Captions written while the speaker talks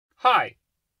Hi,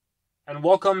 and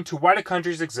welcome to Why Do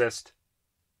Countries Exist,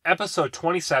 Episode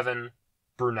 27,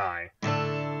 Brunei.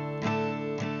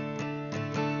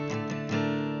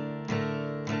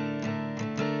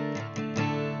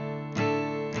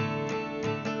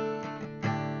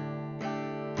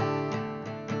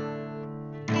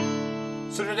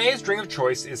 So today's drink of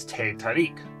choice is teh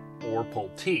tarik, or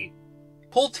pulled tea.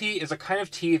 Pulled tea is a kind of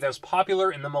tea that is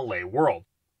popular in the Malay world,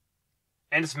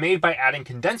 and it's made by adding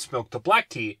condensed milk to black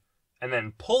tea and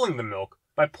then pulling the milk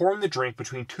by pouring the drink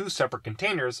between two separate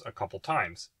containers a couple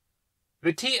times.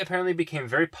 The tea apparently became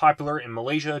very popular in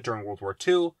Malaysia during World War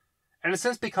II, and has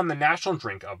since become the national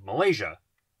drink of Malaysia,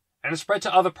 and has spread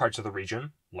to other parts of the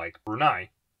region, like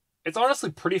Brunei. It's honestly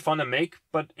pretty fun to make,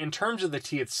 but in terms of the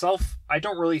tea itself, I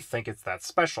don't really think it's that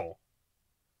special.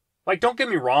 Don't get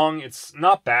me wrong, it's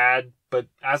not bad, but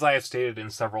as I have stated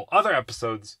in several other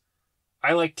episodes,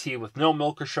 I like tea with no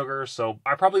milk or sugar, so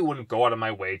I probably wouldn't go out of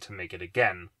my way to make it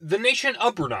again. The nation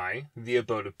of Brunei, the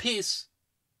abode of peace,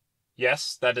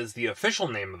 yes, that is the official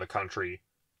name of the country,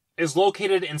 is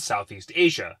located in Southeast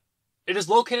Asia. It is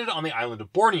located on the island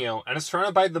of Borneo and is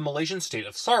surrounded by the Malaysian state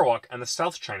of Sarawak and the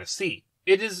South China Sea.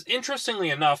 It is,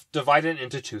 interestingly enough, divided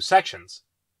into two sections.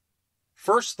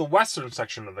 First, the western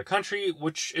section of the country,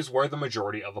 which is where the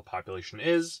majority of the population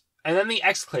is, and then the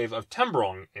exclave of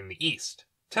Tembrong in the east.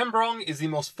 Tembrong is the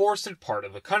most forested part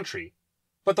of the country,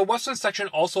 but the western section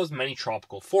also has many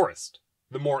tropical forests.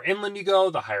 The more inland you go,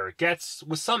 the higher it gets,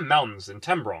 with some mountains in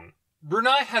Tembrong.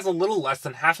 Brunei has a little less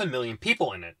than 500,000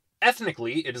 people in it.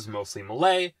 Ethnically, it is mostly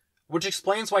Malay, which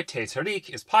explains why teh tarik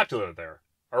is popular there.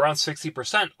 Around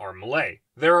 60% are Malay.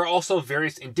 There are also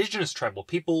various indigenous tribal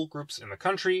people groups in the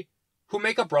country, who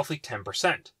make up roughly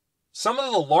 10%. Some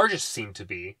of the largest seem to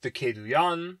be the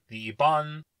Keduyan, the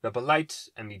Iban, the Balait,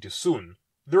 and the Dusun.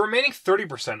 The remaining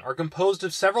 30% are composed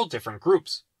of several different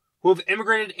groups, who have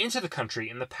immigrated into the country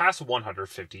in the past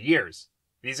 150 years.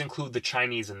 These include the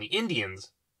Chinese and the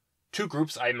Indians, two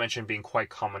groups I mentioned being quite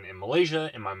common in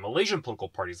Malaysia in my Malaysian political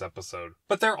parties episode.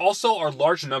 But there also are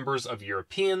large numbers of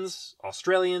Europeans,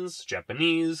 Australians,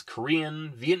 Japanese,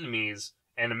 Korean, Vietnamese,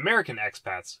 and American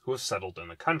expats who have settled in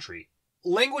the country.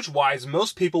 Language-wise,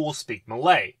 most people will speak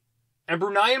Malay, and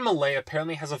Bruneian Malay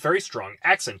apparently has a very strong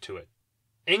accent to it.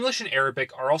 English and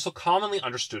Arabic are also commonly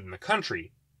understood in the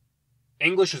country.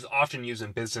 English is often used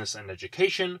in business and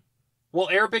education, while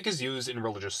Arabic is used in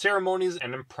religious ceremonies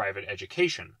and in private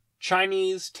education.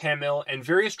 Chinese, Tamil, and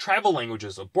various tribal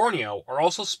languages of Borneo are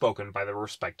also spoken by their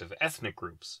respective ethnic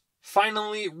groups.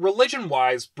 Finally,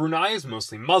 religion-wise, Brunei is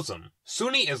mostly Muslim.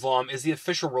 Sunni Islam is the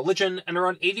official religion, and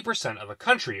around 80% of the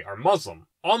country are Muslim.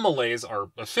 All Malays are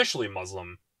officially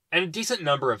Muslim, and a decent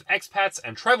number of expats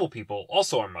and tribal people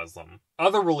also are Muslim.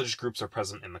 Other religious groups are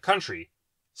present in the country.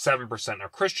 7% are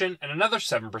Christian, and another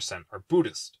 7% are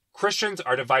Buddhist. Christians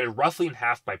are divided roughly in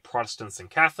half by Protestants and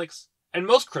Catholics, and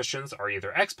most Christians are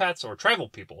either expats or tribal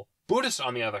people. Buddhists,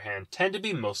 on the other hand, tend to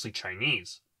be mostly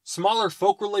Chinese. Smaller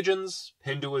folk religions,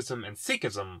 Hinduism and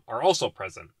Sikhism, are also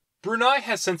present. Brunei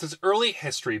has since its early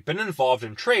history been involved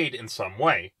in trade in some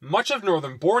way. Much of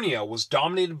northern Borneo was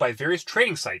dominated by various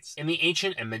trading sites in the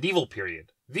ancient and medieval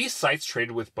period. These sites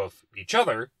traded with both each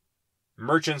other,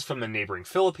 merchants from the neighboring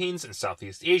Philippines and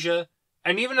Southeast Asia,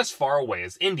 and even as far away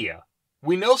as India.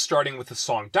 We know starting with the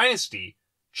Song dynasty,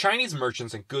 Chinese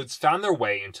merchants and goods found their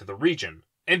way into the region,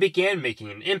 and began making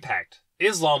an impact.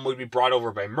 Islam would be brought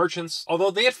over by merchants,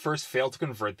 although they at first failed to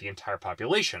convert the entire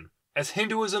population, as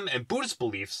Hinduism and Buddhist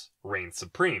beliefs reigned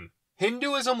supreme.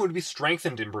 Hinduism would be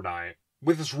strengthened in Brunei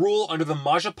with its rule under the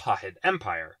Majapahit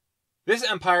Empire. This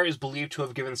empire is believed to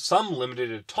have given some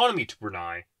limited autonomy to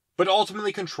Brunei, but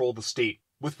ultimately controlled the state,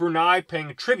 with Brunei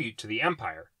paying tribute to the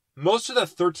empire. Most of the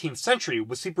 13th century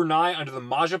would see Brunei under the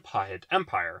Majapahit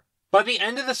Empire. By the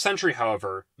end of the century,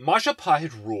 however,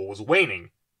 Majapahit rule was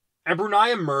waning, and Brunei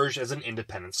emerged as an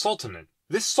independent sultanate.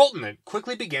 This sultanate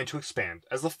quickly began to expand,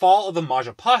 as the fall of the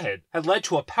Majapahit had led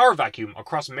to a power vacuum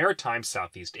across maritime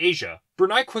Southeast Asia.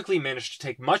 Brunei quickly managed to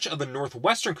take much of the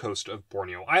northwestern coast of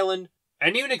Borneo Island,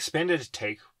 and even expanded to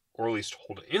take, or at least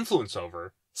hold influence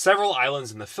over, several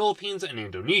islands in the Philippines and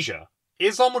Indonesia.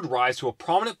 Islam would rise to a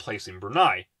prominent place in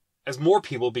Brunei, as more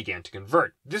people began to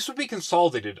convert. This would be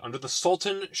consolidated under the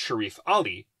Sultan Sharif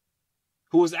Ali,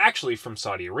 who was actually from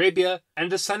Saudi Arabia and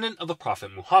a descendant of the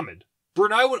Prophet Muhammad.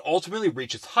 Brunei would ultimately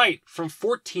reach its height from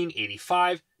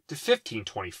 1485 to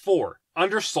 1524,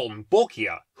 under Sultan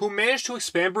Bolkiah, who managed to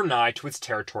expand Brunei to its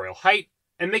territorial height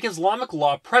and make Islamic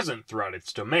law present throughout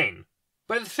its domain.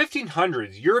 By the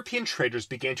 1500s, European traders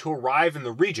began to arrive in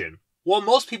the region. While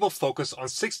most people focus on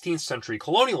 16th century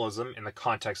colonialism in the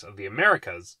context of the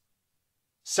Americas,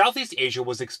 Southeast Asia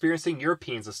was experiencing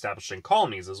Europeans establishing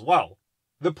colonies as well.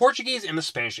 The Portuguese and the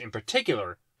Spanish in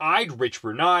particular eyed rich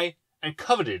Brunei and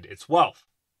coveted its wealth.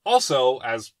 Also,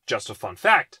 as just a fun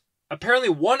fact, apparently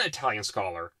one Italian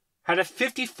scholar had a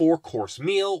 54-course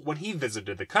meal when he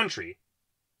visited the country,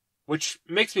 which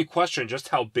makes me question just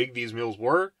how big these meals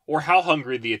were, or how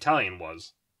hungry the Italian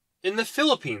was. In the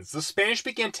Philippines, the Spanish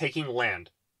began taking land,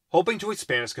 hoping to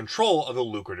expand its control of the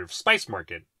lucrative spice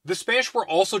market. The Spanish were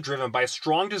also driven by a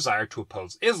strong desire to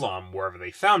oppose Islam wherever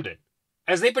they found it,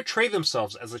 as they portrayed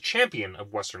themselves as a champion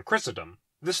of Western Christendom.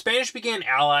 The Spanish began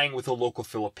allying with the local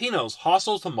Filipinos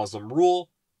hostile to Muslim rule,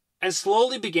 and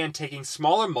slowly began taking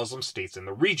smaller Muslim states in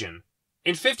the region.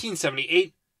 In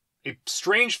 1578, a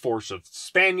strange force of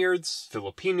Spaniards,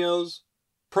 Filipinos,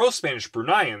 pro-Spanish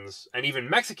Bruneians, and even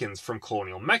Mexicans from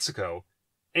colonial Mexico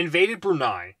invaded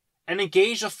Brunei and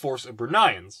engaged a force of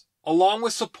Bruneians, along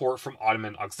with support from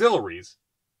Ottoman auxiliaries,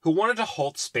 who wanted to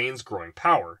halt Spain's growing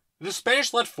power. The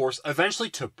Spanish-led force eventually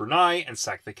took Brunei and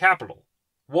sacked the capital.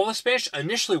 While the Spanish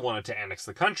initially wanted to annex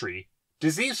the country,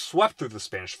 disease swept through the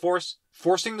Spanish force,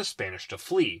 forcing the Spanish to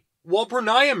flee. While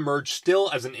Brunei emerged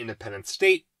still as an independent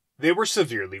state, they were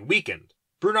severely weakened.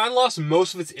 Brunei lost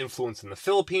most of its influence in the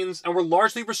Philippines and were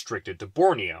largely restricted to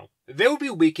Borneo. They would be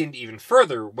weakened even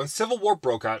further when civil war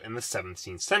broke out in the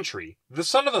 17th century. The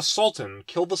son of a sultan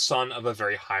killed the son of a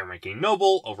very high-ranking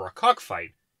noble over a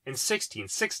cockfight in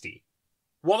 1660.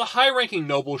 While the high-ranking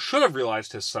noble should have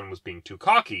realized his son was being too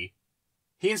cocky,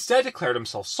 he instead declared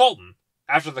himself sultan,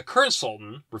 after the current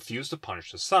sultan refused to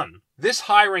punish his son. This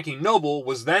high-ranking noble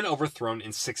was then overthrown in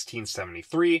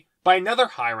 1673 by another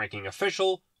high-ranking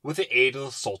official with the aid of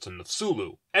the Sultan of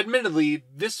Sulu. Admittedly,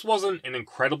 this wasn't an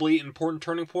incredibly important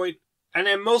turning point, and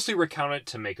I mostly recount it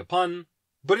to make a pun,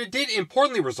 but it did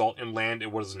importantly result in land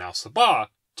in what is now Sabah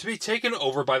to be taken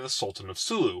over by the Sultan of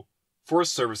Sulu for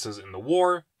his services in the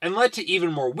war, and led to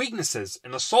even more weaknesses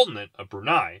in the Sultanate of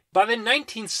Brunei. By the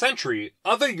 19th century,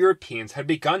 other Europeans had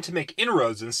begun to make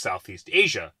inroads in Southeast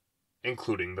Asia,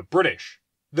 including the British.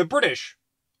 The British,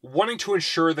 wanting to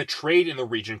ensure that trade in the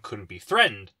region couldn't be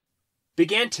threatened,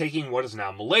 began taking what is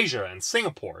now Malaysia and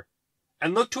Singapore,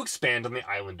 and looked to expand on the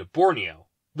island of Borneo.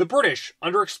 The British,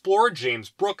 under explorer James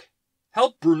Brooke,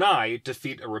 helped Brunei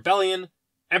defeat a rebellion,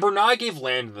 and Brunei gave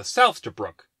land in the south to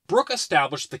Brooke. Brooke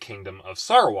established the Kingdom of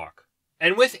Sarawak,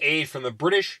 and with aid from the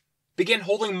British, began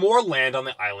holding more land on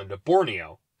the island of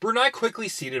Borneo. Brunei quickly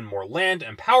ceded more land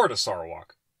and power to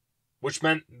Sarawak, which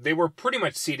meant they were pretty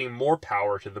much ceding more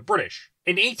power to the British.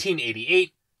 In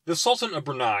 1888, the Sultan of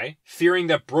Brunei, fearing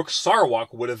that Brooke's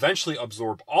Sarawak would eventually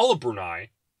absorb all of Brunei,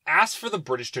 asked for the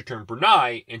British to turn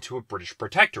Brunei into a British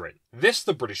protectorate. This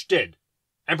the British did,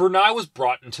 and Brunei was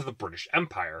brought into the British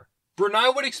Empire. Brunei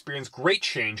would experience great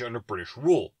change under British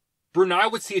rule. Brunei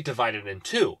would see it divided in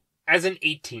two, as in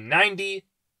 1890,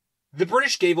 the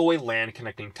British gave away land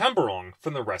connecting Temburong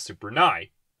from the rest of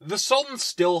Brunei. The Sultan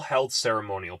still held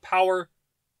ceremonial power,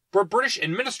 but British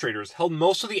administrators held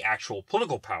most of the actual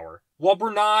political power. While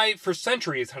Brunei, for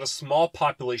centuries, had a small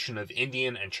population of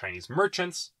Indian and Chinese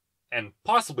merchants, and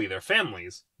possibly their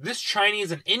families, this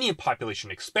Chinese and Indian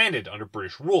population expanded under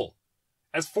British rule,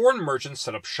 as foreign merchants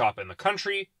set up shop in the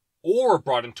country, or were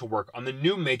brought in to work on the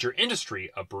new major industry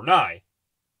of Brunei,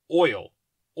 oil.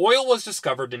 Oil was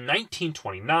discovered in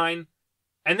 1929,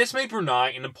 and this made Brunei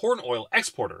an important oil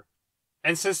exporter.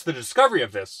 And since the discovery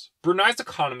of this, Brunei's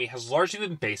economy has largely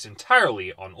been based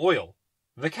entirely on oil.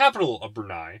 The capital of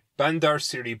Brunei, Bandar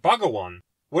Seri Begawan,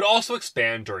 would also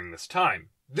expand during this time.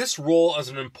 This role as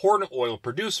an important oil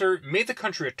producer made the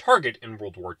country a target in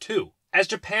World War II. As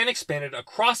Japan expanded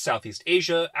across Southeast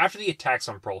Asia after the attacks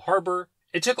on Pearl Harbor,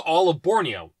 it took all of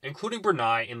Borneo, including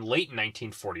Brunei, in late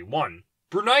 1941.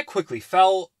 Brunei quickly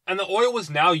fell, and the oil was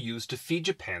now used to feed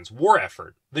Japan's war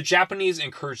effort. The Japanese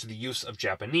encouraged the use of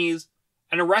Japanese,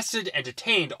 and arrested and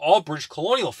detained all British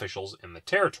colonial officials in the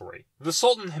territory. The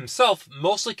Sultan himself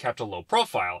mostly kept a low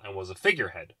profile and was a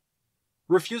figurehead,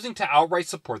 refusing to outright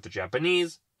support the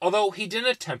Japanese, although he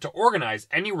didn't attempt to organize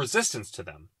any resistance to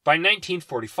them. By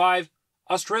 1945,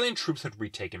 Australian troops had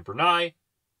retaken Brunei,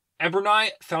 and Brunei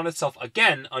found itself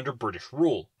again under British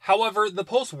rule. However, the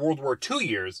post-World War II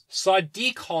years saw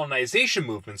decolonization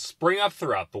movements spring up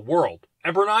throughout the world,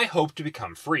 and Brunei hoped to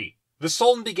become free. The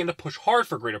Sultan began to push hard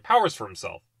for greater powers for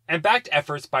himself, and backed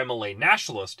efforts by Malay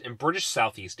nationalists in British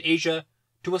Southeast Asia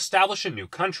to establish a new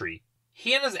country.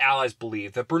 He and his allies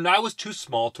believed that Brunei was too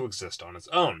small to exist on its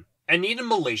own, and needed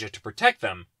Malaysia to protect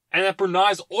them, and that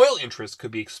Brunei's oil interests could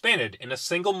be expanded in a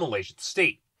single Malaysian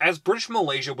state. As British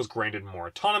Malaysia was granted more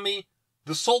autonomy,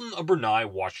 the Sultan of Brunei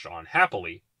watched on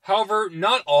happily. However,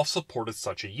 not all supported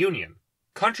such a union.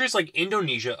 countries like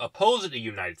Indonesia opposed a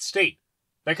united state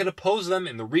that could oppose them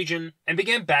in the region and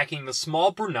began backing the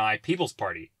Small Brunei People's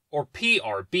Party, or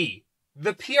PRB.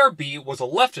 The PRB was a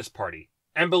leftist party,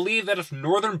 and believed that if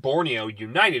northern Borneo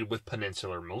united with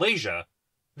peninsular Malaysia,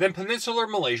 then peninsular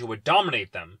Malaysia would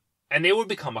dominate them, and they would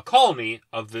become a colony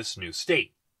of this new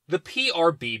state. The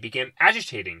PRB began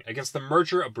agitating against the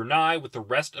merger of Brunei with the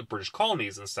rest of British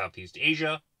colonies in Southeast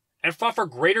Asia, and fought for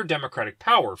greater democratic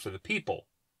power for the people.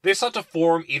 They sought to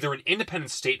form either an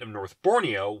independent state of North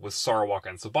Borneo with Sarawak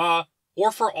and Sabah,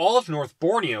 or for all of North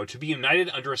Borneo to be united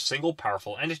under a single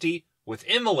powerful entity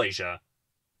within Malaysia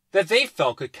that they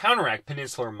felt could counteract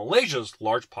peninsular Malaysia's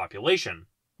large population.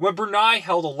 When Brunei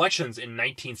held elections in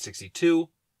 1962,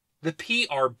 the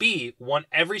PRB won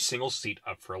every single seat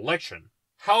up for election.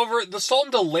 However, the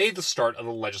Sultan delayed the start of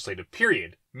the legislative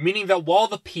period, meaning that while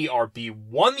the PRB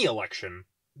won the election,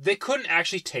 they couldn't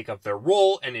actually take up their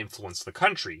role and influence the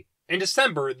country. In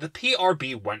December, the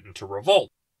PRB went into revolt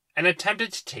and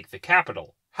attempted to take the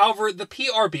capital. However, the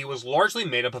PRB was largely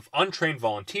made up of untrained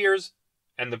volunteers,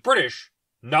 and the British,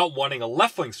 not wanting a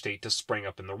left-wing state to spring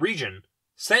up in the region,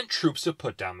 sent troops to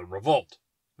put down the revolt.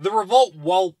 The revolt,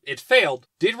 while it failed,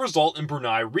 did result in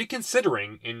Brunei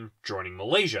reconsidering in joining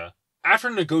Malaysia. After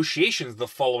negotiations the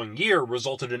following year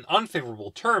resulted in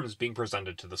unfavorable terms being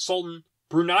presented to the Sultan,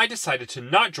 Brunei decided to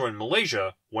not join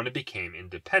Malaysia when it became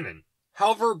independent.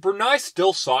 However, Brunei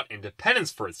still sought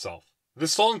independence for itself. The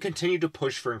Sultan continued to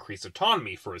push for increased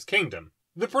autonomy for his kingdom.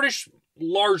 The British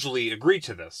largely agreed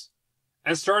to this,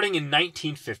 and starting in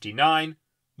 1959,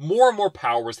 more and more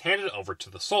power was handed over to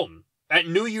the Sultan. At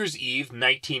New Year's Eve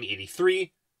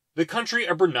 1983, the country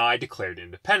of Brunei declared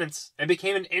independence and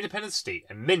became an independent state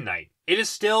at midnight. It is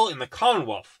still in the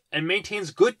Commonwealth and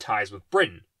maintains good ties with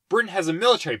Britain. Britain has a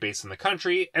military base in the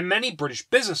country, and many British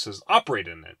businesses operate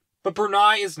in it. But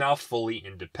Brunei is now fully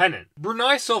independent.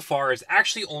 Brunei so far has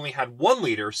actually only had one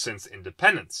leader since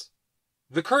independence.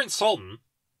 The current Sultan,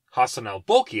 Hassan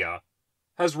al-Bolkiah,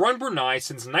 has run Brunei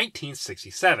since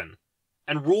 1967,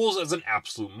 and rules as an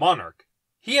absolute monarch.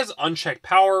 He has unchecked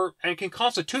power and can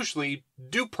constitutionally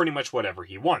do pretty much whatever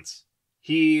he wants.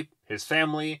 He, his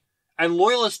family, and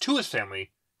loyalists to his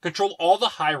family control all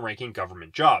the high-ranking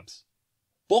government jobs.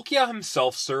 Bolkiah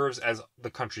himself serves as the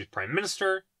country's Prime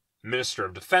Minister, Minister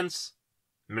of Defense,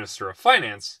 Minister of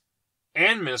Finance,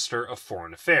 and Minister of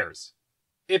Foreign Affairs.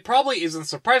 It probably isn't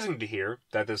surprising to hear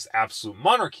that this absolute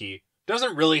monarchy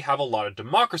doesn't really have a lot of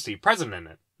democracy present in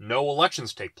it. No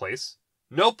elections take place,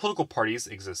 no political parties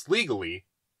exist legally,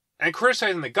 and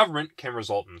criticizing the government can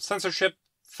result in censorship,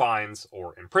 fines,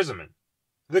 or imprisonment.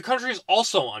 The country is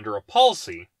also under a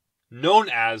policy known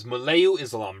as Melayu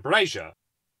Islam Braja,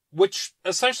 which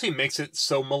essentially makes it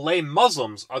so Malay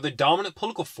Muslims are the dominant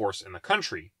political force in the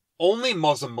country. Only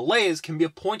Muslim Malays can be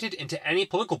appointed into any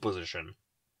political position,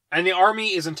 and the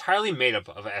army is entirely made up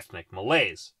of ethnic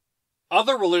Malays.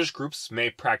 Other religious groups may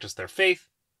practice their faith,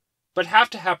 but have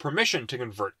to have permission to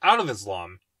convert out of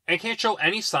Islam and can't show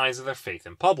any signs of their faith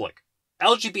in public.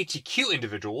 LGBTQ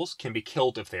individuals can be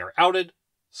killed if they are outed,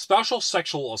 spousal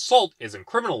sexual assault isn't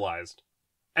criminalized,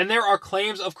 and there are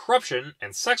claims of corruption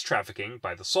and sex trafficking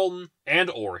by the Sultan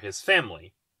and/or his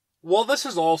family. While this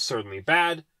is all certainly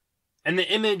bad, and the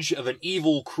image of an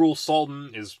evil, cruel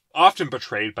Sultan is often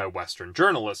portrayed by Western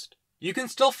journalists, you can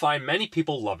still find many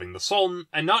people loving the Sultan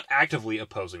and not actively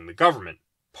opposing the government.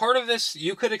 Part of this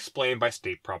you could explain by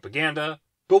state propaganda,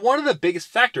 but one of the biggest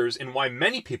factors in why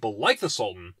many people like the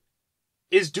Sultan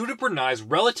is due to Brunei's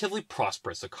relatively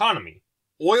prosperous economy.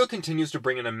 Oil continues to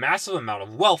bring in a massive amount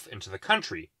of wealth into the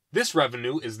country. This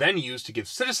revenue is then used to give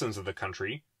citizens of the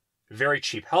country very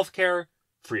cheap healthcare,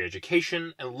 free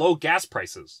education, and low gas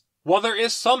prices. While there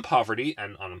is some poverty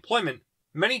and unemployment,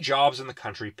 many jobs in the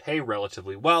country pay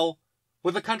relatively well,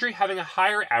 with the country having a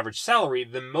higher average salary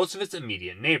than most of its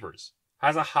immediate neighbors,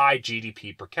 has a high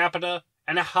GDP per capita,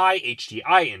 and a high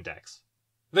HDI index.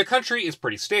 The country is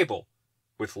pretty stable,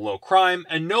 with low crime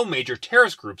and no major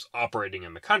terrorist groups operating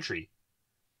in the country.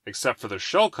 Except for the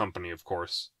Shell Company, of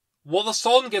course. While the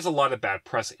Sultan gets a lot of bad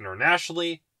press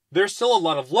internationally, there's still a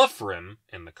lot of love for him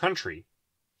in the country.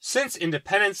 Since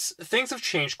independence, things have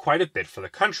changed quite a bit for the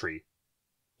country.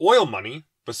 Oil money,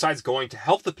 besides going to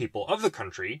help the people of the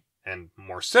country, and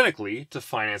more cynically, to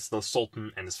finance the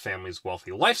Sultan and his family's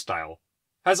wealthy lifestyle,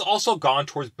 has also gone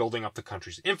towards building up the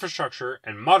country's infrastructure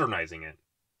and modernizing it.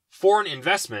 Foreign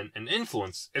investment and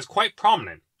influence is quite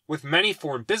prominent, with many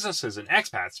foreign businesses and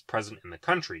expats present in the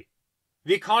country.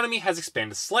 The economy has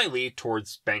expanded slightly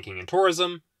towards banking and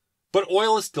tourism, but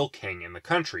oil is still king in the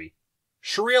country.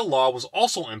 Sharia law was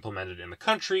also implemented in the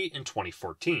country in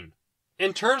 2014.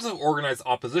 In terms of organized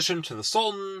opposition to the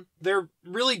Sultan, there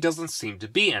really doesn't seem to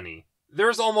be any.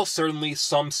 There is almost certainly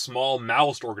some small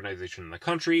Maoist organization in the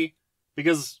country,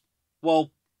 because, well,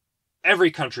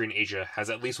 every country in Asia has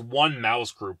at least one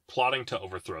Maoist group plotting to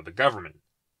overthrow the government.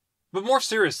 But more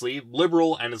seriously,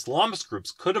 liberal and Islamist groups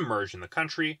could emerge in the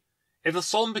country if the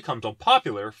Sultan becomes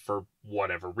unpopular for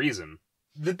whatever reason.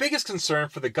 The biggest concern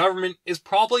for the government is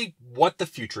probably what the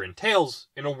future entails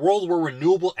in a world where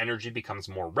renewable energy becomes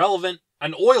more relevant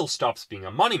and oil stops being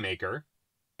a moneymaker,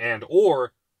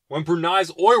 and/or when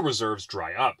Brunei's oil reserves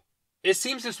dry up. It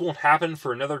seems this won't happen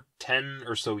for another 10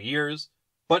 or so years,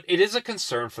 but it is a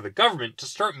concern for the government to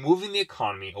start moving the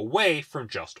economy away from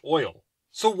just oil.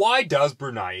 So why does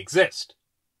Brunei exist?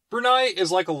 Brunei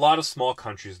is, like a lot of small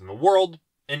countries in the world,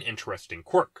 an interesting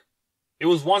quirk. It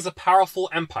was once a powerful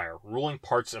empire ruling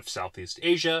parts of Southeast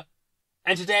Asia,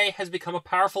 and today has become a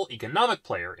powerful economic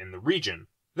player in the region.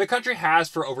 The country has,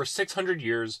 for over 600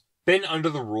 years, been under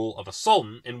the rule of a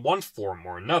sultan in one form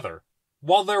or another.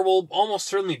 While there will almost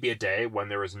certainly be a day when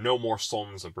there is no more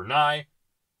sultans of Brunei,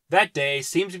 that day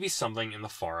seems to be something in the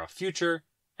far-off future,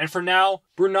 and for now,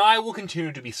 Brunei will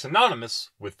continue to be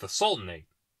synonymous with the Sultanate.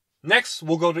 Next,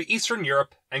 we'll go to Eastern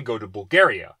Europe and go to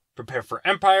Bulgaria. Prepare for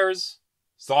empires,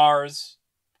 czars,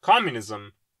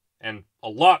 communism, and a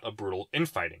lot of brutal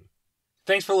infighting.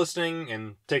 Thanks for listening,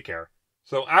 and take care.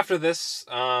 So after this,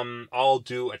 I'll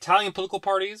do Italian political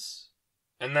parties,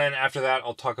 and then after that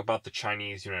I'll talk about the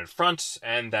Chinese United Front,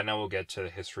 and then I will get to the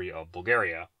history of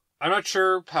Bulgaria. I'm not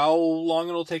sure how long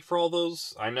it'll take for all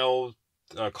those. I know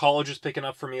college is picking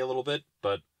up for me a little bit,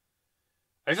 but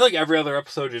I feel like every other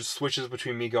episode just switches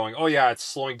between me going, oh yeah, it's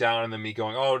slowing down, and then me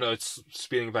going, oh no, it's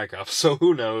speeding back up. So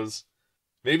who knows?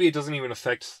 Maybe it doesn't even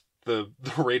affect the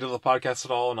rate of the podcast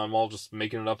at all, and I'm all just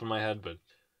making it up in my head, but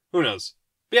who knows?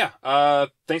 But yeah,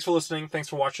 thanks for listening, thanks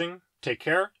for watching, take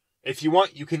care. If you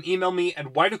want, you can email me at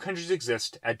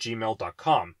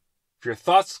whydocountriesexist@gmail.com for your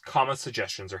thoughts, comments,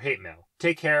 suggestions, or hate mail.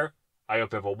 Take care, I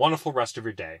hope you have a wonderful rest of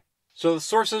your day. So the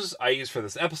sources I use for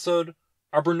this episode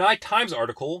are Brunei Times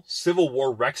article, Civil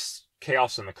War Wrecks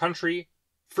Chaos in the Country,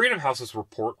 Freedom House's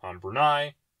report on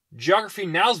Brunei, Geography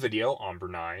Now's video on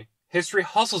Brunei, History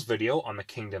Hustle's video on the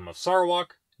Kingdom of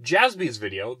Sarawak, Jasby's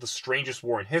video, The Strangest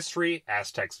War in History,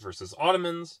 Aztecs vs.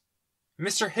 Ottomans,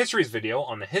 Mr. History's video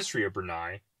on the history of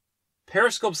Brunei,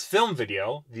 Periscope's film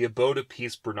video, The Abode of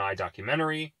Peace Brunei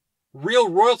documentary, Real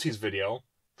Royalty's video,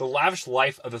 The Lavish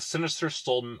Life of the Sinister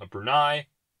Sultan of Brunei,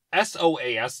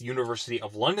 SOAS University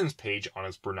of London's page on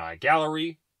its Brunei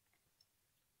gallery,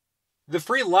 the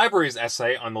Free Library's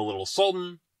essay on the Little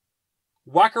Sultan,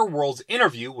 Whacker World's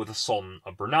interview with the Sultan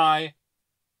of Brunei,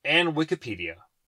 and Wikipedia.